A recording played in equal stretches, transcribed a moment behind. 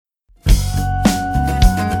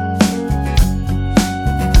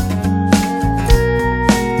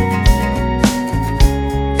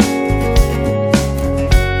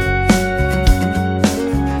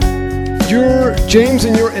James,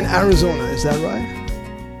 and you're in Arizona, is that right?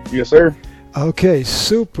 Yes, sir. Okay,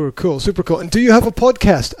 super cool, super cool. And do you have a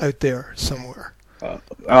podcast out there somewhere?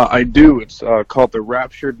 I do. It's called the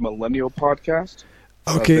Raptured Millennial Podcast.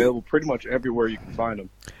 Okay. Available pretty much everywhere you can find them.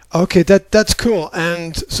 Okay, that's cool.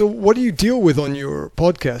 And so what do you deal with on your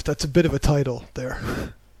podcast? That's a bit of a title there.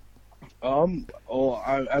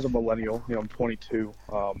 As a millennial, I'm 22.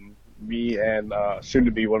 Me and soon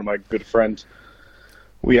to be one of my good friends,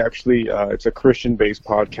 we actually, it's a Christian-based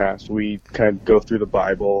podcast. We kind of go through the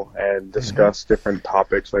Bible and discuss different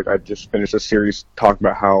topics. Like I just finished a series talking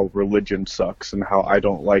about how religion sucks and how I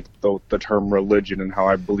don't like the term religion and how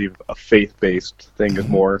I believe a faith-based thing is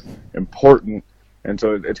more important. And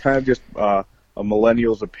so it's kind of just a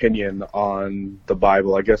millennial's opinion on the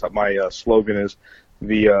Bible. I guess my slogan is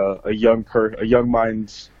a young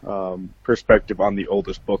mind's perspective on the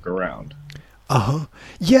oldest book around.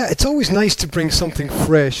 Yeah, it's always nice to bring something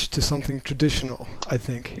fresh to something traditional, I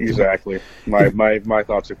think. Exactly. My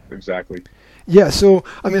thoughts exactly. Yeah, so,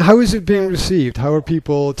 I mean, how is it being received? How are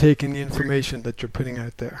people taking the information that you're putting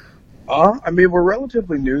out there? We're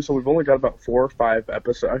relatively new, so we've only got about 4 or 5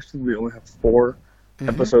 episodes. Actually, we only have 4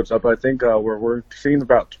 episodes up. I think we're seeing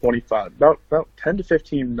about 10 to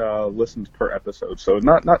 15 listens per episode. So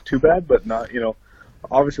not too bad, but not,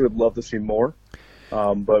 obviously would love to see more.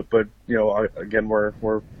 But again,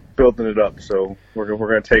 we're building it up, so we're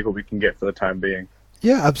going to take what we can get for the time being.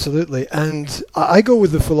 Yeah, absolutely. And I go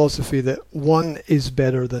with the philosophy that one is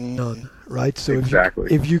better than none, right? So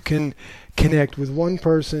exactly. If you can connect with one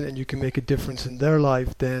person and you can make a difference in their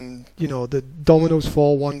life, then, the dominoes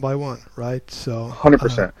fall one by one, right? So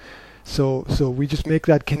 100%. So we just make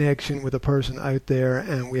that connection with a person out there,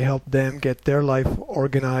 and we help them get their life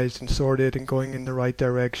organized and sorted and going in the right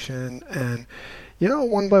direction. And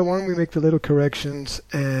one by one, we make the little corrections,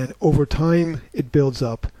 and over time, it builds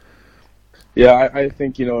up. Yeah, I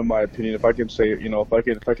think, in my opinion, if I can say,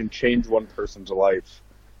 if I can change one person's life,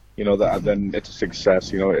 then it's a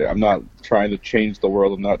success. I'm not trying to change the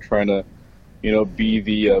world. I'm not trying to, be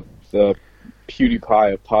the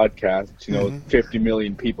PewDiePie of podcasts, 50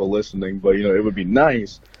 million people listening, but, it would be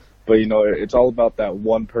nice. But, it's all about that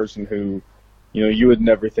one person who, you would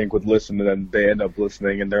never think would listen, and then they end up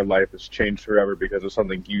listening, and their life has changed forever because of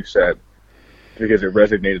something you said, because it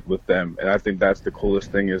resonated with them. And I think that's the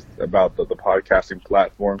coolest thing is about the podcasting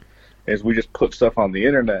platform, is we just put stuff on the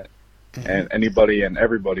internet, and anybody and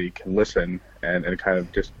everybody can listen and kind of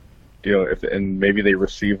just, and maybe they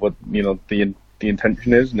receive what, the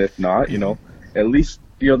intention is, and if not, at least,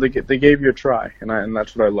 they gave you a try, and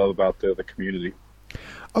that's what I love about the community.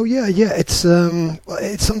 Oh yeah, it's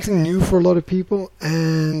something new for a lot of people,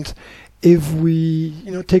 and if we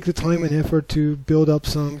take the time and effort to build up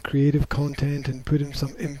some creative content and put in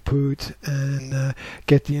some input and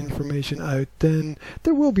get the information out, then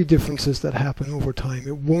there will be differences that happen over time.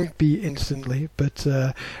 It won't be instantly, but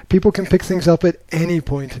people can pick things up at any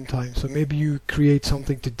point in time. So maybe you create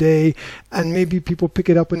something today, and maybe people pick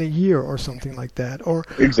it up in a year or something like that. Or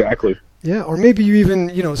exactly. Yeah, or maybe you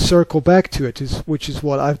even, circle back to it, which is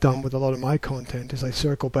what I've done with a lot of my content, is I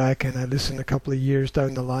circle back and I listen a couple of years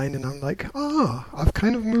down the line, and I'm like, I've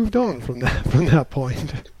kind of moved on from that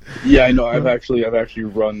point. Yeah, I know. I've actually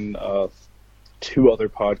run 2 other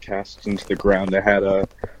podcasts into the ground. I had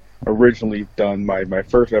originally done my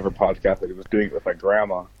first ever podcast. I was doing it with my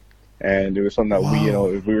grandma, and it was something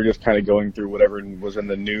that we were just kind of going through whatever was in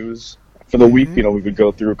the news for the week. We would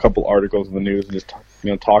go through a couple articles in the news and just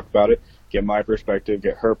talk about it, get my perspective,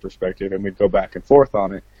 get her perspective, and we'd go back and forth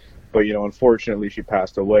on it. But unfortunately, she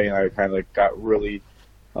passed away, and I kind of got really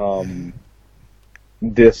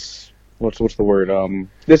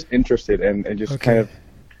disinterested and just kind of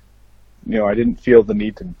I didn't feel the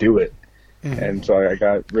need to do it, and so I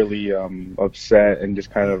got really upset and just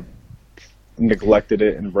kind of neglected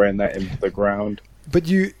it and ran that into the ground. But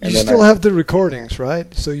you still have the recordings,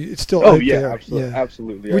 right? So it's still out there.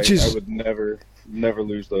 Absolutely. I would never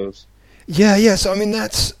lose those. Yeah. So I mean,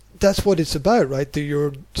 that's what it's about, right?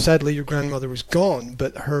 Sadly, your grandmother was gone,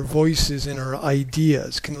 but her voices and her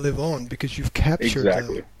ideas can live on because you've captured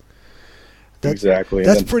them. Exactly.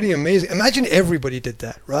 That's pretty amazing. Imagine everybody did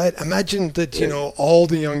that, right? Imagine that, all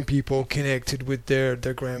the young people connected with their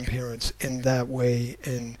grandparents in that way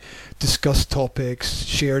and discussed topics,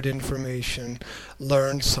 shared information,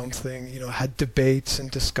 learned something, had debates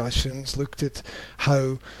and discussions, looked at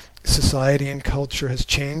how society and culture has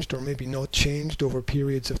changed or maybe not changed over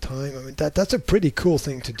periods of time. I mean, that's a pretty cool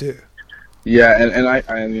thing to do. Yeah, and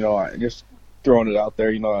I just throwing it out there,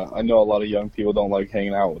 I know a lot of young people don't like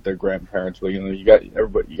hanging out with their grandparents, but you got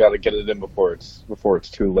to get it in before it's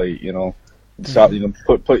too late. Stop,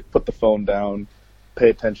 put the phone down, pay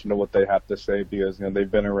attention to what they have to say, because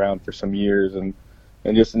they've been around for some years, and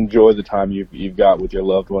just enjoy the time you've got with your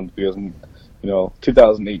loved ones, because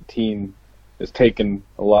 2018 has taken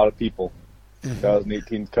a lot of people.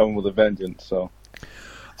 2018 is coming with a vengeance. So.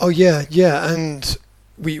 Oh yeah, and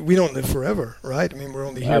we don't live forever, right? I mean, we're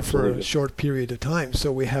only here Absolutely. for a short period of time,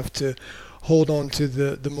 so we have to hold on to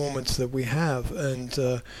the moments that we have.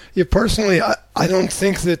 And personally, I don't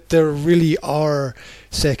think that there really are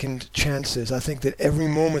second chances. I think that every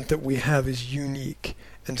moment that we have is unique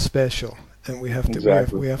and special, and we have to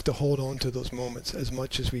Exactly. we have to hold on to those moments as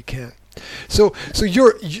much as we can. So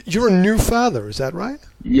you're a new father, is that right?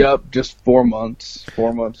 Yep, just 4 months.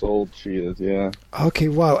 4 months old she is, yeah. Okay,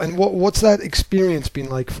 wow. And what's that experience been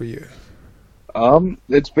like for you?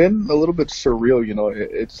 It's been a little bit surreal,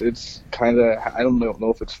 it's kind of, I don't know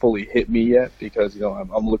if it's fully hit me yet, because,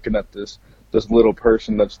 I'm looking at this little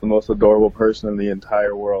person that's the most adorable person in the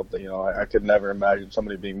entire world. I could never imagine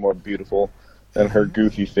somebody being more beautiful than her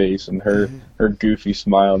goofy face and her goofy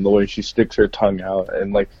smile, and the way she sticks her tongue out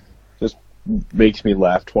and just makes me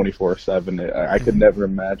laugh 24/7. I could never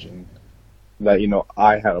imagine that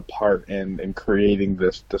I had a part in creating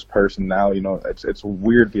this person. Now it's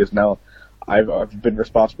weird, because now I've been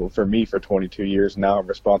responsible for me for 22 years. Now I'm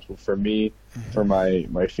responsible for me, for my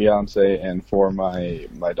fiance, and for my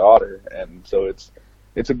daughter. And so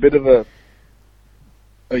it's a bit of a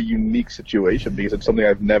unique situation, because it's something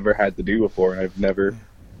I've never had to do before.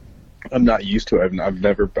 I'm not used to it. I've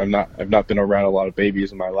not been around a lot of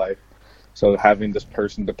babies in my life. So having this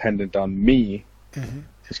person dependent on me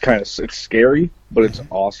is it's scary, but it's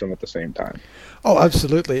awesome at the same time. Oh,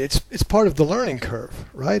 absolutely! It's part of the learning curve,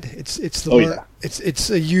 right? I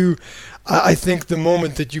think the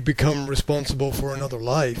moment that you become responsible for another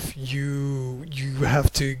life, you have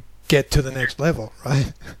to get to the next level,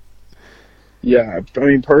 right? Yeah, I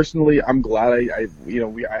mean, personally, I'm glad I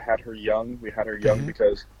had her young. We had her young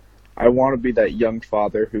because I want to be that young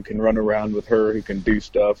father who can run around with her, who can do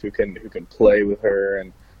stuff, who can play with her,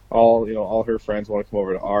 and all her friends want to come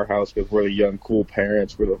over to our house because we're the young, cool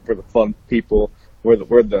parents. We're the fun people. We're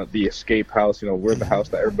the escape house. We're the house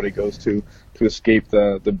that everybody goes to escape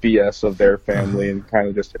the BS of their family and kind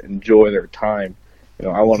of just enjoy their time.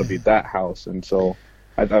 I want to be that house, and so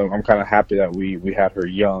I'm kind of happy that we had her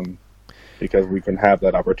young, because we can have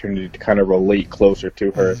that opportunity to kind of relate closer to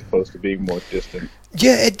her as opposed to being more distant.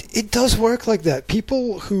 Yeah, it does work like that.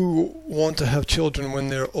 People who want to have children when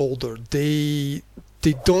they're older, they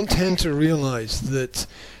don't tend to realize that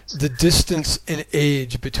the distance in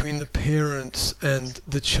age between the parents and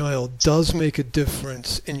the child does make a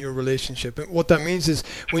difference in your relationship. And what that means is,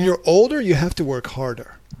 when you're older, you have to work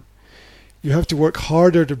harder. You have to work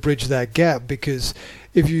harder to bridge that gap, because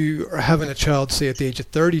if you are having a child, say, at the age of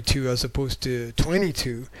 32 as opposed to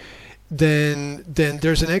 22, then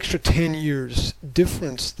there's an extra 10 years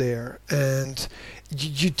difference there, and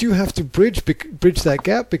you do have to bridge that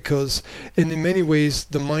gap, because in many ways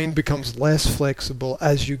the mind becomes less flexible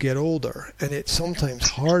as you get older, and it's sometimes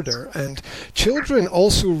harder. And children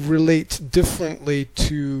also relate differently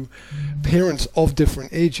to parents of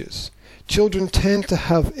different ages. Children tend to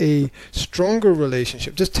have a stronger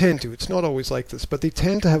relationship, just tend to, it's not always like this, but they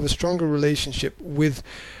tend to have a stronger relationship with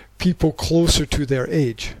people closer to their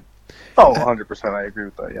age. Oh, 100%, I agree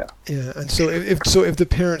with that, yeah. Yeah, and so if the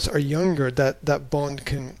parents are younger, that bond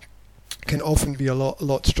can often be a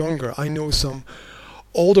lot stronger. I know some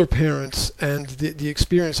older parents, and the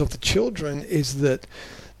experience of the children is that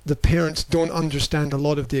the parents don't understand a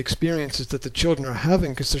lot of the experiences that the children are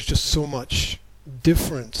having, because there's just so much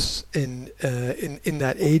difference in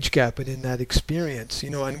that age gap and in that experience,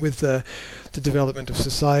 and with the development of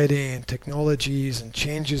society and technologies and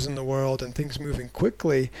changes in the world and things moving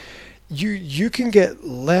quickly, you can get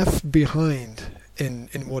left behind in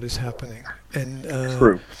what is happening. And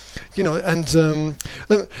True. And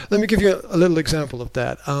let me give you a little example of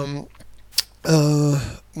that.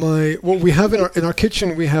 We have in our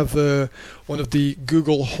kitchen, we have one of the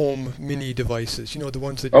Google Home Mini devices. The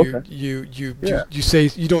ones that you say,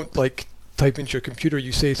 you don't type into your computer,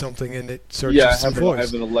 you say something and it searches the voice. I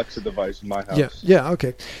have an Alexa device in my house. Yeah,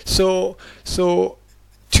 okay. So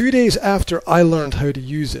 2 days after I learned how to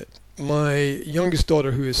use it, my youngest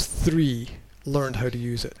daughter, who is 3, learned how to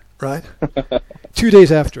use it, right? 2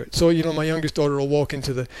 days after it. So, my youngest daughter will walk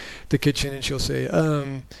into the kitchen and she'll say,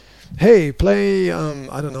 hey, play,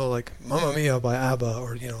 I don't know, like Mamma Mia by ABBA,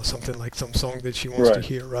 or, something like some song that she wants to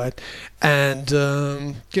hear, right? And,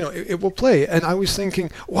 it will play. And I was thinking,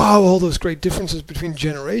 wow, all those great differences between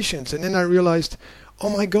generations. And then I realized, oh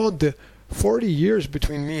my God, the 40 years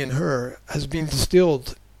between me and her has been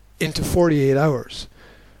distilled into 48 hours.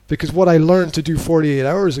 because what I learned to do 48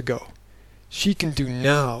 hours ago, she can do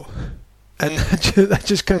now. And that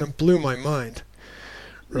just kind of blew my mind.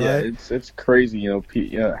 Right? Yeah, it's crazy,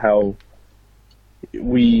 how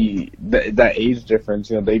that age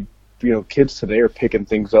difference, kids today are picking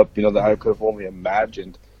things up, that I could have only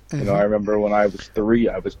imagined. Mm-hmm. I remember when I was 3,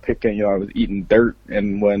 I was picking, I was eating dirt,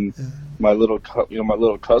 and when my little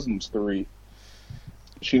cousin's 3,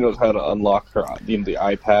 she knows how to unlock her, the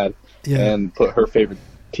iPad and put her favorite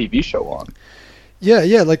TV show on.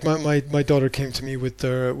 Yeah, like my daughter came to me with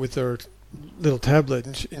her little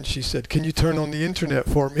tablet, and she said, "Can you turn on the internet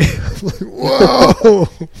for me?" I'm like, whoa.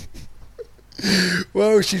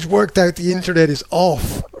 Whoa, she's worked out the internet is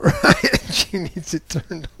off, right? And she needs it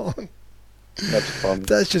turned on. That's fun.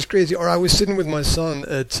 That's just crazy. Or I was sitting with my son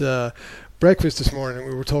at breakfast this morning, and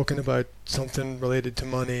we were talking about something related to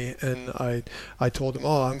money, and I told him,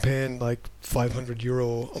 I'm paying like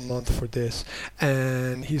 €500 a month for this,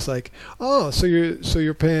 and he's like, so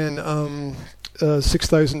you're paying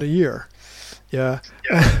 6,000 a year, yeah.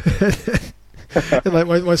 And like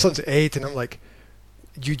my son's 8, and I'm like,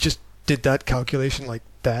 you just did that calculation like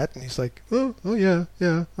that? And he's like, oh yeah.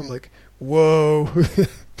 I'm like, whoa.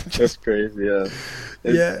 That's crazy. Yeah.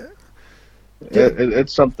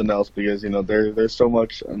 It's something else, because there's so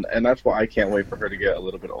much, and that's why I can't wait for her to get a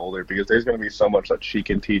little bit older, because there's going to be so much that she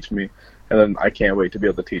can teach me, and then I can't wait to be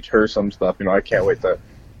able to teach her some stuff. I can't wait to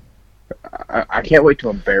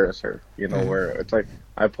embarrass her. Where it's like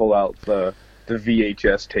I pull out the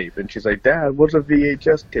VHS tape, and she's like, "Dad, what's a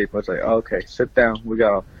VHS tape?" I was like, "Okay, sit down. We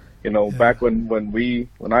got back when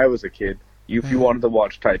I was a kid, if you wanted to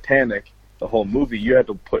watch Titanic, the whole movie, you had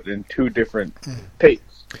to put in 2 different tapes.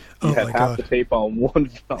 You had half the tape on one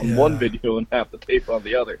video and half the tape on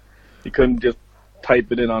the other. You couldn't just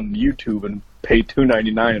type it in on YouTube and pay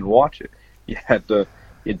 $2.99 and watch it. You had to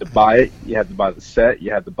buy it. You had to buy the set.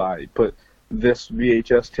 You had to put this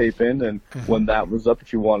VHS tape in, and when that was up,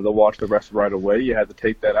 if you wanted to watch the rest right away, you had to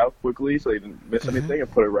take that out quickly so you didn't miss anything,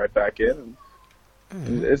 and put it right back in.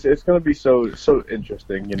 And it's going to be so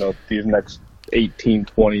interesting. These next 18,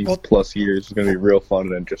 20 plus years is going to be real fun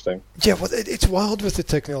and interesting. Yeah, well, it's wild with the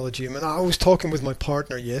technology. I mean, I was talking with my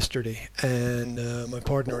partner yesterday, and my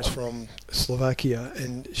partner is from Slovakia,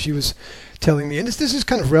 and she was telling me, and this is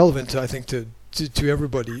kind of relevant, I think, to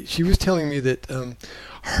everybody. She was telling me that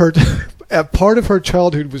her a part of her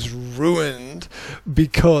childhood was ruined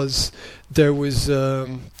because there was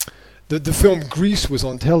the film Grease was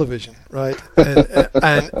on television, right?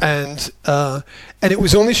 And it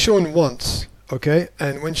was only shown once. Okay,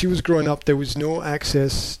 and when she was growing up, there was no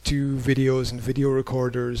access to videos and video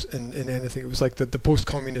recorders and anything. It was like the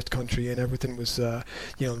post-communist country, and everything was,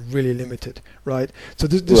 really limited, right? So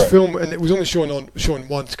this film, and it was only shown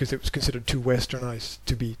once because it was considered too westernized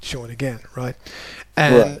to be shown again, right?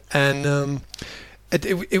 It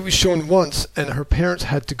was shown once, and her parents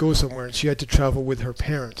had to go somewhere, and she had to travel with her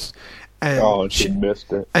parents. And she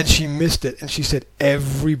missed it. And she missed it. And she said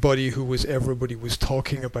everybody was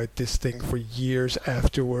talking about this thing for years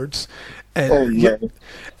afterwards. And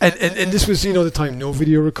and this was, the time, no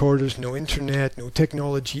video recorders, no internet, no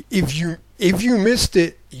technology. If you missed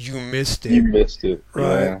it, you missed it. You missed it.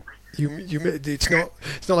 Right. Yeah. It's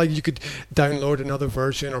not like you could download another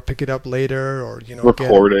version or pick it up later, or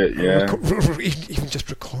record it. Yeah. Even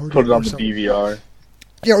just record it. Put it on the DVR.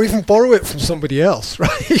 Yeah, or even borrow it from somebody else,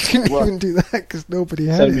 right? You can even do that because nobody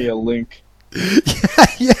had it. Send me a link.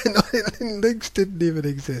 Links didn't even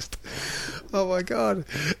exist. Oh my God.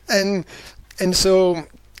 And so,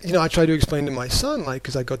 I try to explain to my son, like,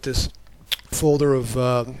 because I got this folder of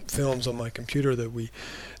films on my computer that we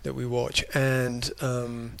watch, and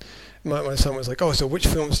my son was like, "Oh, so which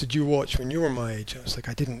films did you watch when you were my age?" I was like,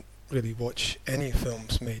 "I didn't really watch any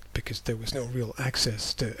films, mate, because there was no real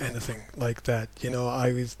access to anything like that.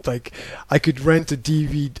 I was like, I could rent a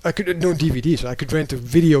DVD. No DVDs. I could rent a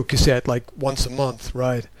video cassette like once a month,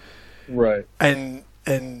 right? Right. And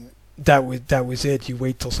that was it. You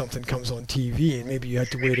wait till something comes on TV, and maybe you had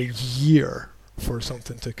to wait a year for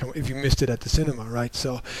something to come if you missed it at the cinema, right?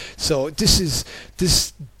 So this is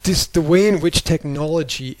the way in which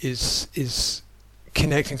technology is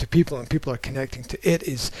connecting to people, and people are connecting to it,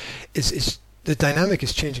 is the dynamic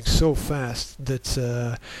is changing so fast that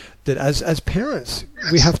as parents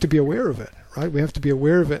we have to be aware of it, right? We have to be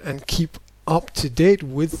aware of it and keep up to date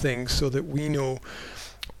with things so that we know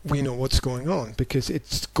what's going on, because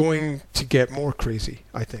it's going to get more crazy,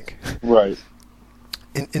 I think. Right.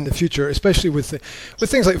 In the future, especially with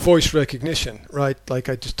things like voice recognition, right? Like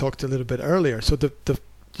I just talked a little bit earlier. So the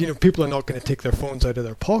people are not going to take their phones out of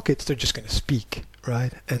their pockets; they're just going to speak,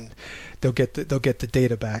 right? And they'll get the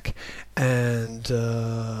data back, and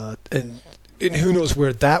who knows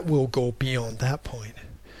where that will go beyond that point.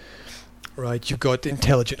 Right, you've got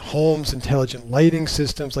intelligent homes, intelligent lighting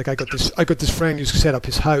systems. Like I got this friend who's set up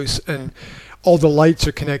his house, and all the lights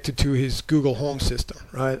are connected to his Google Home system,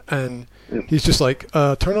 right? And he's just like,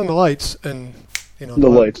 turn on the lights, and the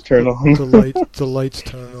lights turn on. the lights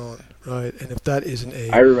turn on, right? And if that isn't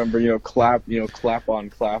I remember, clap on,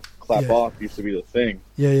 clap off used to be the thing.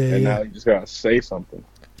 And now you just gotta say something.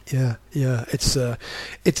 Yeah, it's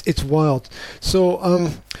wild. So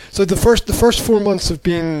the first 4 months have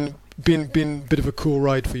been a bit of a cool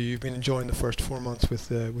ride for you. You've been enjoying the first 4 months with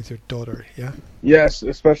your daughter, yeah? Yes,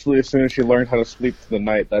 especially as soon as she learned how to sleep through the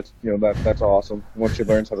night. That's that's awesome. Once she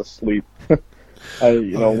learns how to sleep,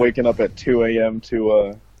 waking up at 2 a.m.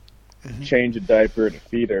 to change a diaper to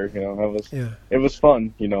feed her, it was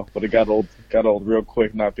fun, but it got old real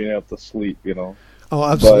quick not being able to sleep, Oh,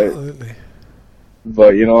 absolutely.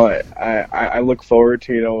 But I look forward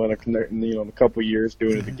to in a couple of years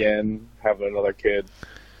doing it again, having another kid.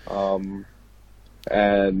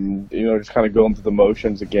 And just kind of going through the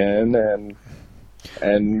motions again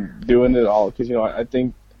and doing it all, because I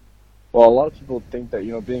think, well, a lot of people think that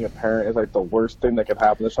being a parent is like the worst thing that could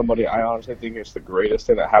happen to somebody. I honestly think it's the greatest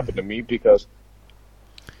thing that happened to me, because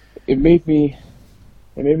it made me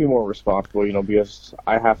more responsible, because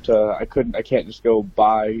I can't just go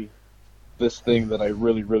buy this thing that I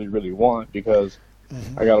really, really, really want, because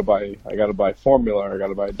I gotta buy formula, I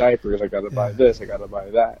gotta buy diapers, I gotta buy this, I gotta buy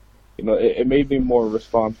that. It made me more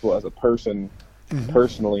responsible as a person,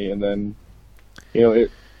 personally, and then,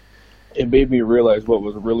 it made me realize what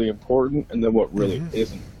was really important and then what really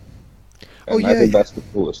isn't. And I think that's the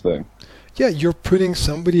coolest thing. Yeah, you're putting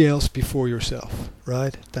somebody else before yourself,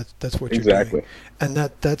 right? That's what you're doing. And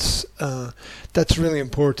that's really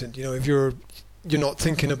important. If you're not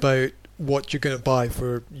thinking about what you're going to buy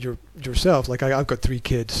for yourself. Like I've got 3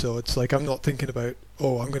 kids, so it's like I'm not thinking about,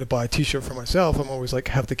 I'm going to buy a T-shirt for myself. I'm always like,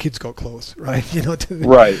 have the kids got clothes, right? Do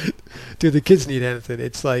the kids need anything?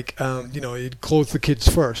 It's like, you clothe the kids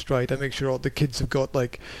first, right? I make sure all the kids have got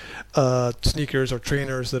like sneakers or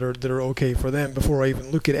trainers that are okay for them before I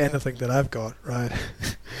even look at anything that I've got, right?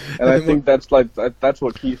 And I think that's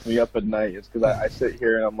what keeps me up at night, is because I sit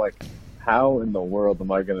here and I'm like, how in the world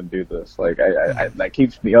am I going to do this? Like, that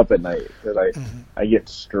keeps me up at night, because I get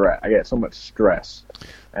stress. I get so much stress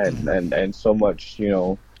and so much,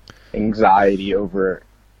 anxiety over,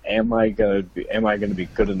 am I going to be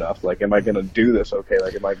good enough? Like, am I going to do this okay?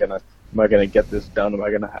 Like, am I going to get this done? Am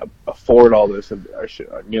I going to afford all this? And am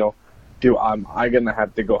I going to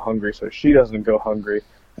have to go hungry so she doesn't go hungry?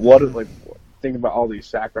 Think about all these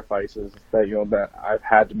sacrifices that, that I've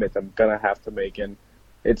had to make, I'm going to have to make, and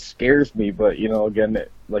it scares me, but again,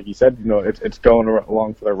 like you said, it's going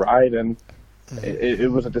along for the ride, and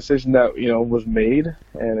it was a decision that was made,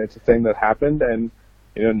 and it's a thing that happened, and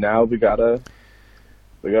now we gotta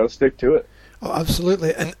stick to it. Oh,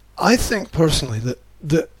 absolutely. And I think personally that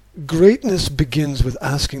the greatness begins with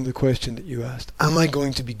asking the question that you asked: am I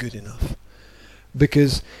going to be good enough?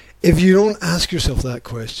 Because if you don't ask yourself that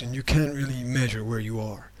question, you can't really measure where you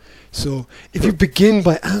are. So if you begin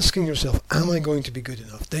by asking yourself, am I going to be good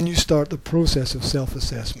enough? Then you start the process of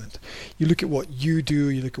self-assessment. You look at what you do,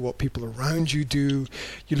 you look at what people around you do,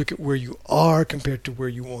 you look at where you are compared to where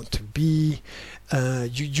you want to be.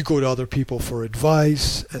 You go to other people for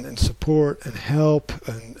advice and support and help.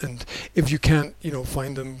 And if you can't,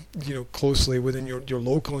 find them, closely within your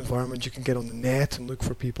local environment, you can get on the net and look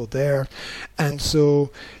for people there. And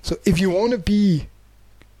so if you want to be,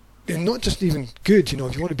 and not just even good,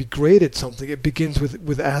 if you want to be great at something, it begins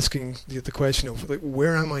with asking the question of, like,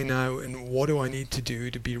 where am I now and what do I need to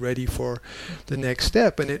do to be ready for the next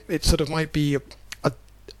step? And it sort of might be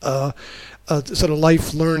a sort of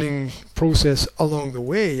life learning process along the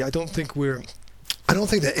way. I don't think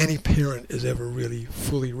that any parent is ever really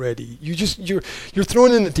fully ready. You're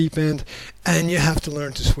thrown in the deep end, and you have to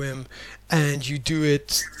learn to swim, and you do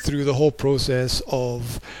it through the whole process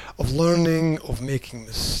of learning, of making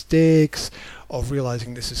mistakes, of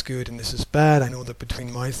realizing this is good and this is bad. I know that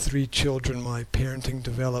between my 3 children, my parenting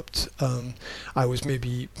developed. I was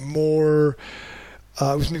maybe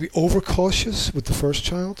overcautious with the first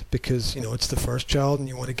child, because it's the first child and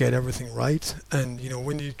you want to get everything right, and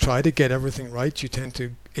when you try to get everything right, you tend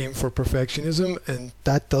to aim for perfectionism, and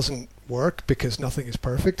that doesn't work because nothing is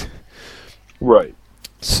perfect. Right.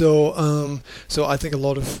 So I think a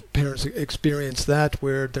lot of parents experience that,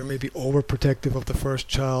 where they're maybe overprotective of the first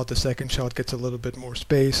child. The second child gets a little bit more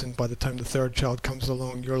space, and by the time the third child comes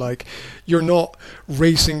along, you're not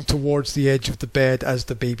racing towards the edge of the bed as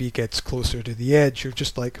the baby gets closer to the edge. You're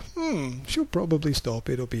just like, she'll probably stop.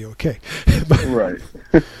 It'll be okay. Right.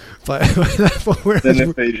 But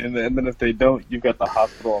then if they don't, you've got the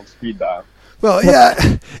hospital on speed dial. Well,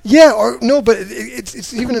 yeah, or no, but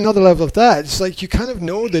it's even another level of that. It's like you kind of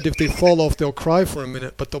know that if they fall off, they'll cry for a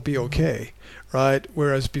minute, but they'll be okay, right?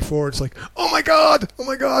 Whereas before, it's like, oh my god,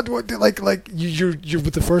 what? Like you're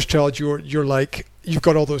with the first child, you're like, you've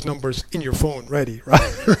got all those numbers in your phone ready,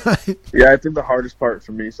 right? Right. Yeah, I think the hardest part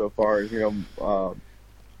for me so far is,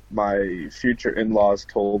 my future in-laws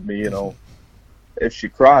told me, if she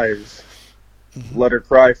cries, let her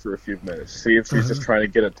cry for a few minutes. See if she's just trying to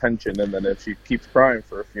get attention, and then if she keeps crying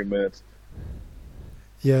for a few minutes,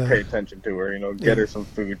 pay attention to her. Get her some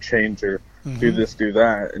food, change her, do this, do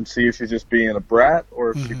that, and see if she's just being a brat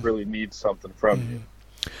or if she really needs something from you.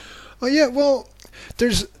 Oh yeah, well,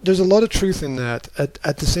 there's a lot of truth in that.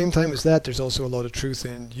 At the same time as that, there's also a lot of truth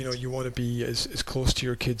in, you want to be as close to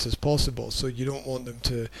your kids as possible. So you don't want them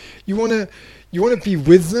to, you want to be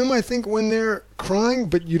with them, I think, when they're crying,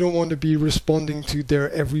 but you don't want to be responding to their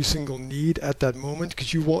every single need at that moment,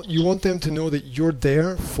 because you want them to know that you're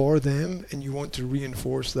there for them, and you want to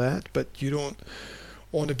reinforce that, but you don't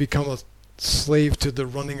want to become a slave to the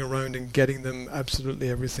running around and getting them absolutely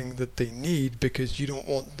everything that they need, because you don't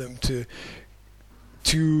want them to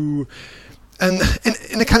and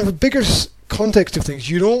in a kind of a bigger context of things,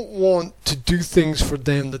 you don't want to do things for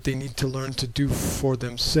them that they need to learn to do for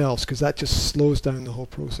themselves, because that just slows down the whole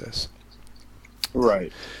process.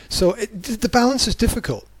 Right. So the balance is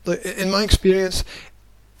difficult. In my experience,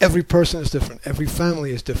 every person is different. Every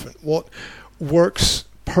family is different. What works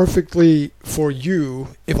perfectly for you,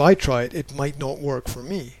 if I try it, it might not work for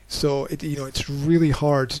me. So it's really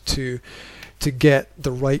hard to get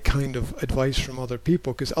the right kind of advice from other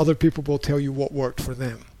people, because other people will tell you what worked for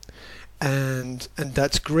them, and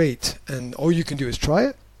that's great, and all you can do is try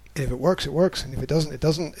it, and if it works, it works, and if it doesn't, it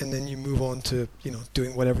doesn't, and then you move on to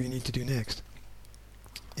doing whatever you need to do next.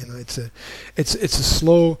 It's a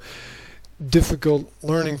slow, difficult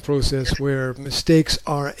learning process where mistakes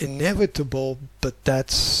are inevitable, but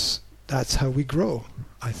that's how we grow.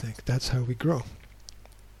 I think that's how we grow.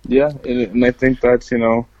 Yeah, and I think that's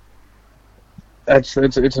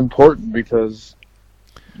it's important, because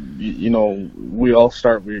we all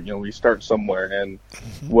start we start somewhere, and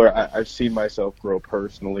where I've seen myself grow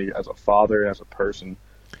personally as a father, as a person,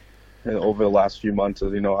 and over the last few months,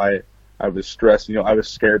 as I was stressed, I was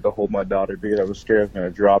scared to hold my daughter, because I was scared I was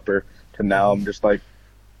going to drop her, to now I'm just like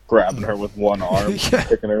grabbing her with one arm,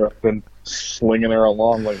 picking her up and slinging her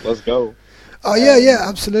along, like, let's go. Oh yeah,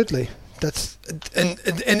 absolutely. That's and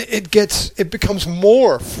it becomes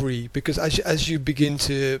more free, because as you begin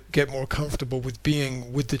to get more comfortable with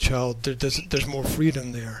being with the child, there's more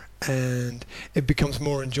freedom there, and it becomes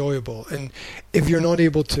more enjoyable. And if you're not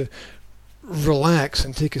able to relax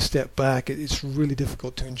and take a step back, it's really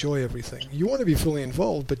difficult to enjoy everything. You want to be fully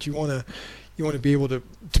involved, but you want to be able to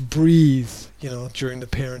breathe, during the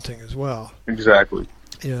parenting as well. Exactly.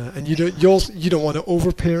 Yeah, and you don't want to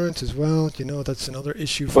overparent as well. That's another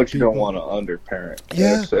issue for people. But you don't want to underparent.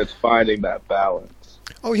 Yeah, it's finding that balance.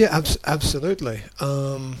 Oh yeah, absolutely.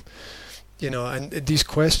 And these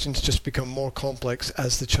questions just become more complex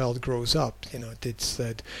as the child grows up. It's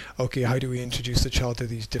said, okay, how do we introduce the child to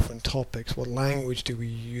these different topics? What language do we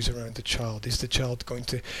use around the child? Is the child going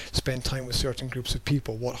to spend time with certain groups of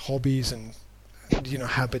people? What hobbies and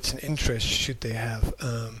habits and interests should they have?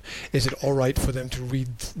 Is it all right for them to read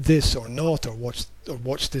this or not, or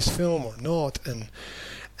watch this film or not? And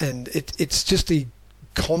it's just a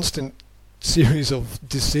constant series of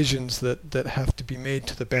decisions that have to be made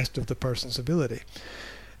to the best of the person's ability.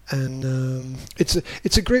 And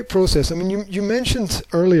it's a great process. I mean, you mentioned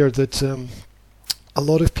earlier that a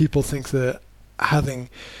lot of people think that having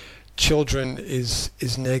children is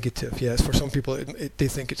negative. Yes, for some people they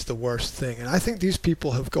think it's the worst thing, and I think these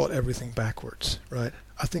people have got everything backwards, right?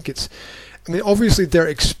 I think obviously their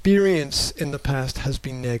experience in the past has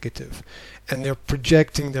been negative, and they're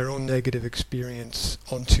projecting their own negative experience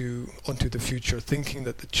onto the future, thinking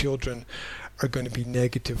that the children are going to be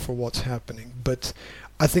negative for what's happening. But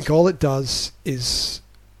I think all it does is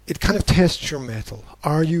it kind of tests your mettle.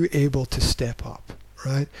 Are you able to step up,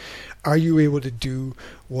 right? Are you able to do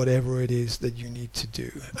whatever it is that you need to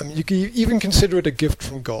do? I mean, you can even consider it a gift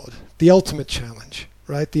from God, the ultimate challenge,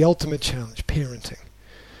 right? The ultimate challenge, parenting.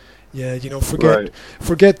 Yeah, Right.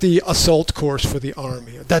 forget the assault course for the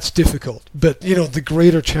army. That's difficult, but the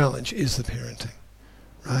greater challenge is the parenting.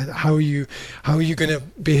 Right? How are you going to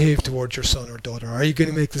behave towards your son or daughter? Are you going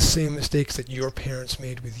to make the same mistakes that your parents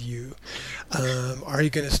made with you? Are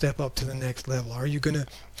you going to step up to the next level? Are you going to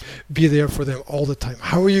be there for them all the time?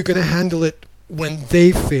 How are you going to handle it when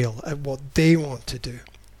they fail at what they want to do?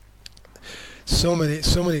 So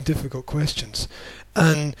many difficult questions,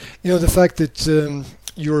 and the fact that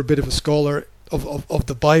you're a bit of a scholar of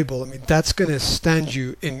the Bible, I mean, that's going to stand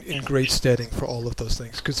you in great steading for all of those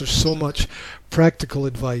things, because there's so much practical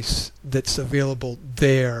advice that's available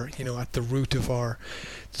there, at the root of our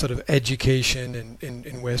sort of education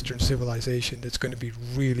in Western civilization, that's going to be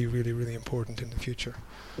really, really, really important in the future.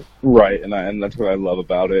 Right, and that's what I love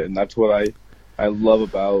about it, and that's what I love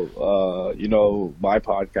about my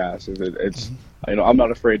podcast is it's I'm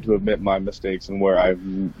not afraid to admit my mistakes and where I've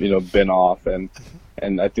been off, and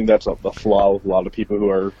I think that's the flaw with a lot of people who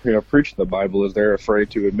are preaching the Bible, is they're afraid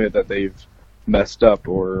to admit that they've messed up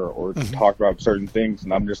or talk about certain things.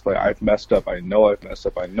 And I'm just like, I've messed up. I know I've messed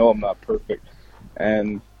up. I know I'm not perfect.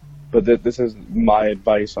 But this is my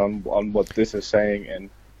advice on what this is saying, and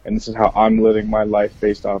this is how I'm living my life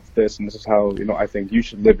based off this, and this is how I think you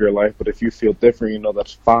should live your life. But if you feel different,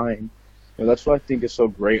 that's fine. That's what I think is so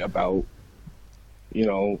great about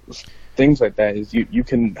things like that, is you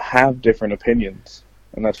can have different opinions.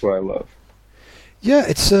 And that's what I love. Yeah,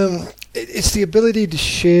 it's the ability to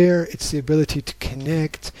share, it's the ability to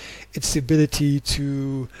connect, it's the ability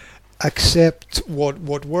to accept what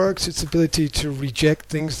works, it's the ability to reject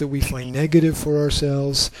things that we find negative for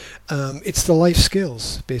ourselves. It's the life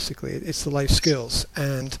skills, basically. It's the life skills,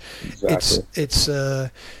 and exactly.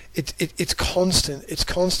 it's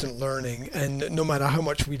constant learning, and no matter how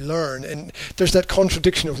much we learn, and there's that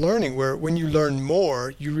contradiction of learning where when you learn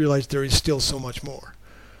more, you realize there is still so much more.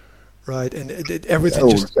 Right, and everything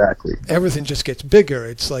just gets bigger.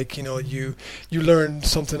 It's like you learn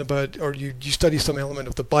something about, or you study some element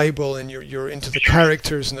of the Bible, and you're into the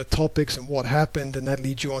characters and the topics and what happened, and that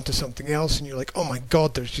leads you on to something else, and you're like, oh my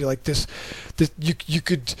God, there's this you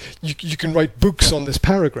can write books on this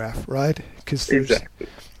paragraph, right? Because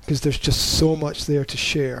there's just so much there to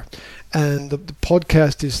share, and the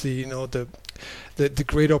podcast is the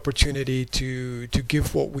great opportunity to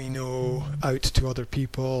give what we know out to other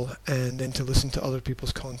people, and then to listen to other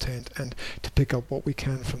people's content and to pick up what we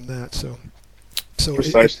can from that. So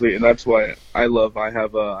precisely, and that's why I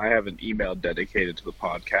have an email dedicated to the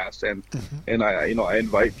podcast, and I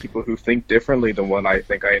invite people who think differently than what I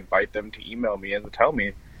think. I invite them to email me and to tell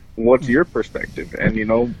me what's your perspective, and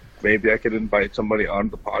maybe I could invite somebody on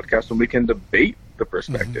the podcast and we can debate the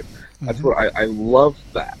perspective. That's what I love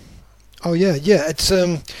that. Oh yeah. It's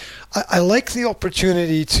I like the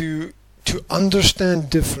opportunity to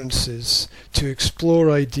understand differences, to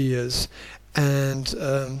explore ideas, and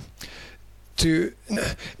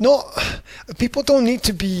people don't need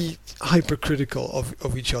to be hypercritical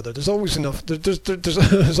of each other. There's always enough.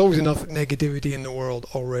 There's always enough negativity in the world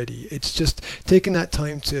already. It's just taking that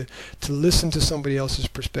time to listen to somebody else's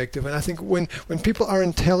perspective. And I think when people are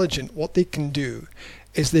intelligent, what they can do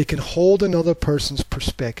is they can hold another person's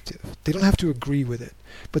perspective. They don't have to agree with it,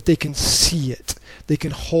 but they can see it. They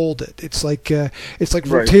can hold it. It's like right.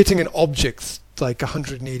 Rotating an object like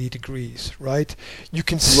 180 degrees, right? You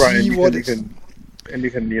can see what it's... And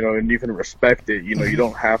you can respect it. You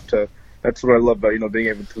don't have to. That's what I love about being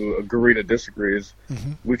able to agree to disagree. Is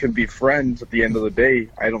we can be friends at the end of the day.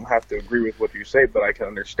 I don't have to agree with what you say, but I can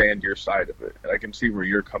understand your side of it, and I can see where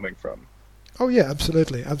you're coming from. Oh yeah,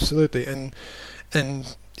 absolutely, and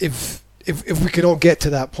if we can all get to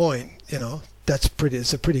that point,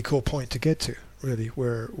 it's a pretty cool point to get to, really,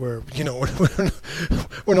 where we're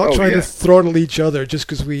not trying to throttle each other just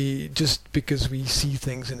because we see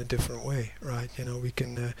things in a different way, right?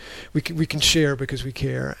 We can share because we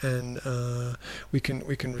care, and we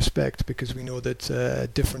can respect because we know that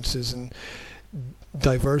differences and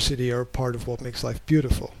diversity are part of what makes life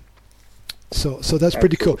beautiful. So that's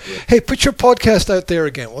pretty cool. Hey, put your podcast out there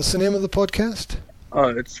again. What's the name of the podcast?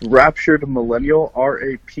 It's Raptured Millennial,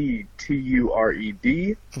 RAPTURED,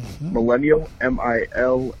 Millennial,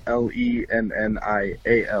 MILLENNIAL.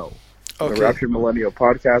 Okay. The Raptured Millennial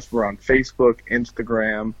podcast. We're on Facebook,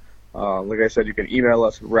 Instagram. Like I said, you can email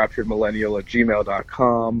us at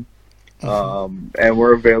rapturedmillennial@gmail.com. And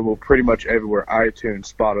we're available pretty much everywhere: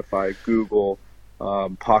 iTunes, Spotify, Google,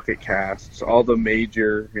 Pocket Casts, all the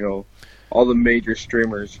major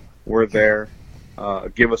streamers. We're there.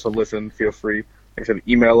 Give us a listen. Feel free. Like I said,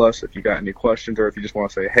 email us if you got any questions, or if you just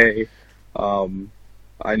want to say hey. I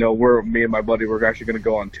know me and my buddy, we're actually going to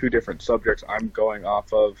go on 2 different subjects. I'm going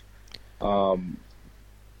off of Um,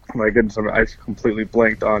 my goodness, I completely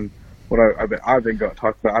blanked on what I've been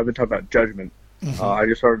talking about. I've been talking about judgment. I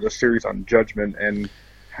just started a series on judgment and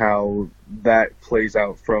how that plays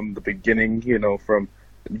out from the beginning, from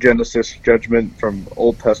Genesis judgment, from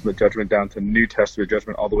Old Testament judgment down to New Testament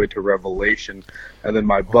judgment, all the way to Revelation. And then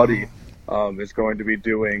my buddy is going to be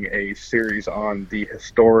doing a series on the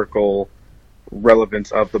historical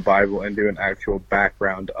relevance of the Bible and do an actual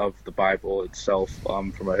background of the Bible itself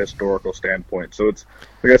from a historical standpoint. So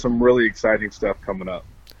we got some really exciting stuff coming up.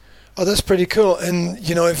 Oh, that's pretty cool. And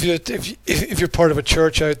if you're part of a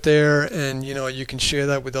church out there, and you can share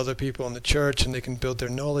that with other people in the church, and they can build their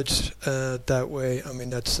knowledge that way. I mean,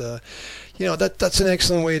 that's that's an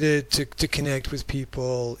excellent way to connect with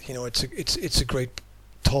people. It's a great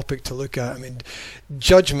topic to look at. I mean,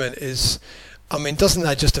 judgment is. I mean, doesn't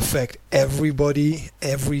that just affect everybody,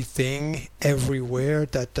 everything, everywhere?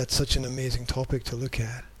 That's such an amazing topic to look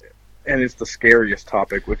at. And it's the scariest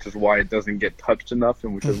topic, which is why it doesn't get touched enough,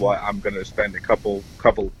 and which is why I'm going to spend a couple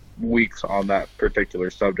weeks on that particular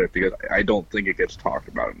subject, because I don't think it gets talked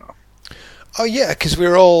about enough. Oh yeah, because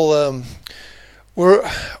we're all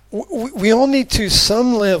we all need to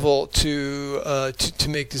some level to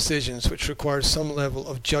make decisions, which requires some level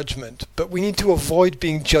of judgment, but we need to avoid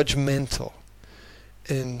being judgmental.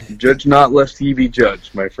 Judge not, lest ye be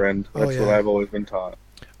judged, my friend. That's what I've always been taught.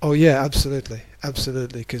 Oh yeah, absolutely,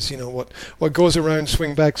 because what goes around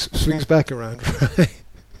swings back around, right?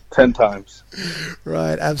 10 times.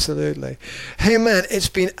 Right, absolutely. Hey man, it's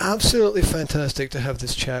been absolutely fantastic to have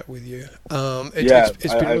this chat with you.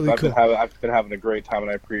 It's been really cool. I've been having a great time,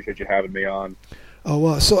 and I appreciate you having me on. Oh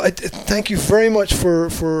wow! So thank you very much for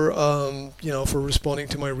responding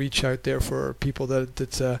to my reach out there for people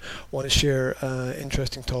that want to share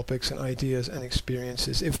interesting topics and ideas and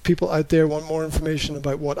experiences. If people out there want more information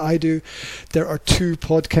about what I do, there are 2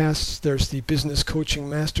 podcasts. There's the Business Coaching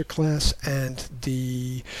Masterclass and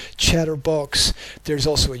the Chatterbox. There's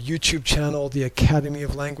also a YouTube channel, the Academy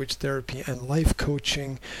of Language Therapy and Life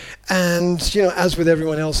Coaching. And as with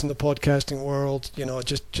everyone else in the podcasting world,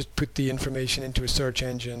 just put the information into a search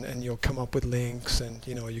engine and you'll come up with links, and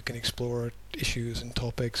you can explore issues and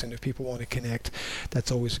topics, and if people want to connect,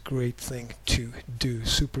 that's always a great thing to do.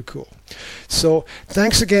 Super cool. So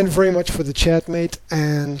thanks again very much for the chat, mate,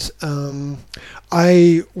 and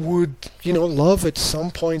I would love at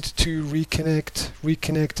some point to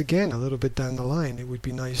reconnect again a little bit down the line. It would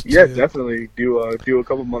be nice to definitely do a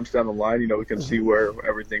couple months down the line. We can see where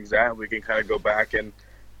everyth's at. We can kind of go back and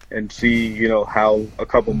see how a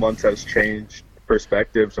couple months has changed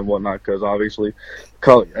perspectives and whatnot, because obviously,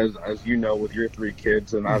 as you know, with your 3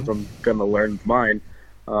 kids, and as I'm gonna learn with mine,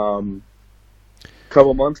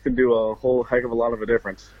 couple months can do a whole heck of a lot of a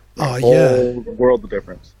difference. Whole world of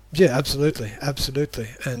difference. Yeah, absolutely,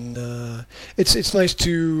 and it's nice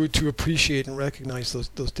to appreciate and recognize those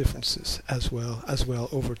differences as well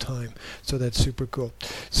over time. So that's super cool.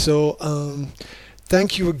 So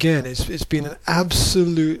thank you again. It's been an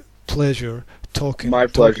absolute pleasure talking. My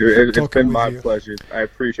pleasure. It's been my pleasure. I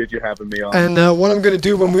appreciate you having me on. And what I'm going to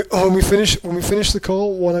do when we finish the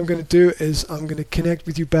call, what I'm going to do is I'm going to connect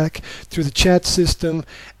with you back through the chat system,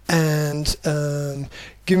 and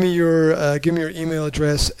give me your email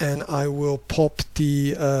address, and I will pop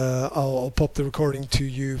the I'll pop the recording to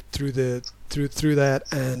you through that,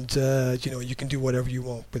 and you can do whatever you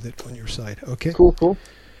want with it on your side. Okay. Cool.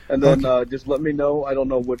 And then just let me know. I don't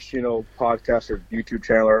know which podcast or YouTube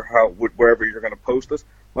channel or wherever you're going to post this.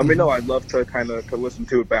 Let me know. I'd love to to listen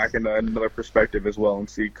to it back in another perspective as well, and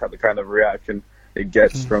see the kind of reaction it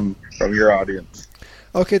gets from your audience.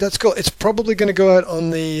 Okay, that's cool. It's probably going to go out on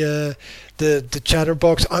the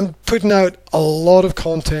Chatterbox. I'm putting out a lot of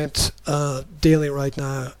content daily right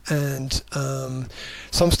now, and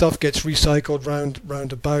some stuff gets recycled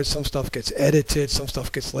round about, some stuff gets edited, some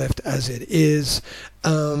stuff gets left as it is.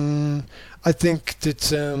 I think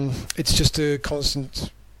that it's just a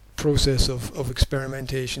constant process of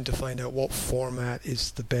experimentation to find out what format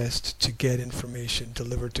is the best to get information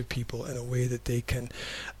delivered to people in a way that they can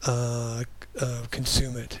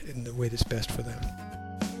consume it in the way that's best for them.